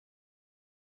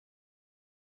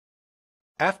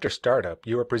After startup,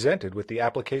 you are presented with the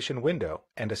application window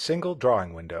and a single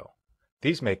drawing window.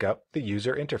 These make up the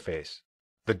user interface.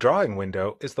 The drawing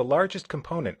window is the largest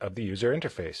component of the user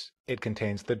interface. It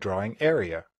contains the drawing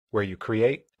area, where you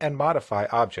create and modify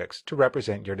objects to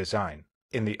represent your design.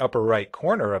 In the upper right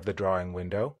corner of the drawing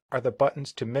window are the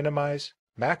buttons to minimize,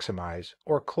 maximize,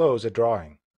 or close a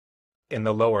drawing. In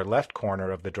the lower left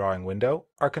corner of the drawing window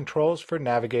are controls for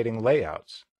navigating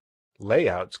layouts.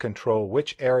 Layouts control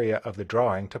which area of the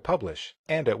drawing to publish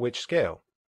and at which scale.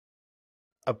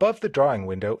 Above the drawing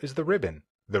window is the ribbon.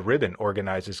 The ribbon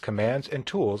organizes commands and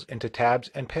tools into tabs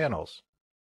and panels.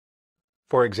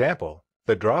 For example,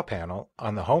 the Draw panel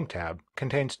on the Home tab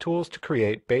contains tools to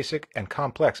create basic and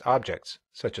complex objects,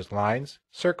 such as lines,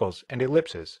 circles, and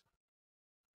ellipses,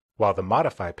 while the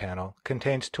Modify panel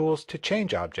contains tools to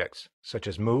change objects, such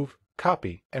as move,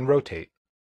 copy, and rotate.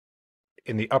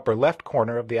 In the upper left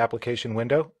corner of the application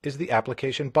window is the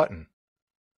Application button.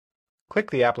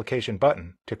 Click the Application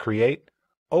button to create,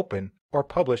 open, or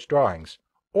publish drawings,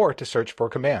 or to search for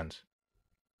commands.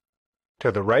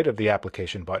 To the right of the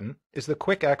Application button is the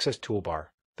Quick Access toolbar.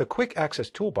 The Quick Access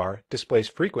toolbar displays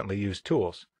frequently used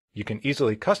tools. You can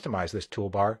easily customize this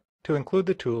toolbar to include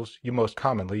the tools you most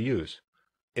commonly use.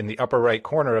 In the upper right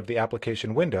corner of the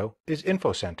application window is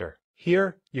Info Center.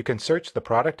 Here, you can search the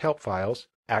product help files,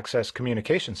 access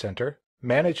Communication Center,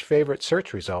 manage favorite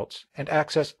search results, and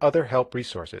access other help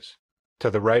resources. To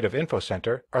the right of Info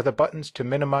Center are the buttons to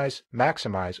minimize,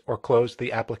 maximize, or close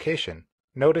the application.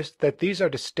 Notice that these are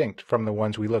distinct from the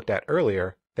ones we looked at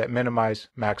earlier that minimize,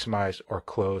 maximize, or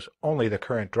close only the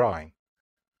current drawing.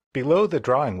 Below the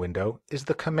drawing window is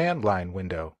the Command Line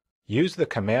window. Use the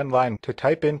command line to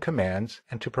type in commands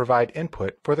and to provide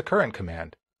input for the current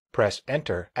command. Press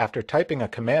Enter after typing a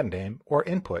command name or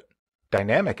input.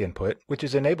 Dynamic input, which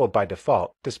is enabled by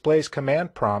default, displays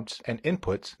command prompts and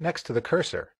inputs next to the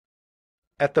cursor.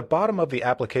 At the bottom of the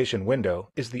application window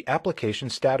is the Application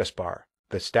Status Bar.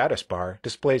 The status bar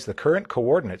displays the current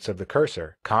coordinates of the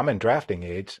cursor, common drafting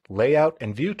aids, layout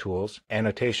and view tools,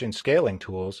 annotation scaling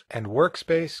tools, and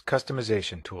workspace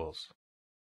customization tools.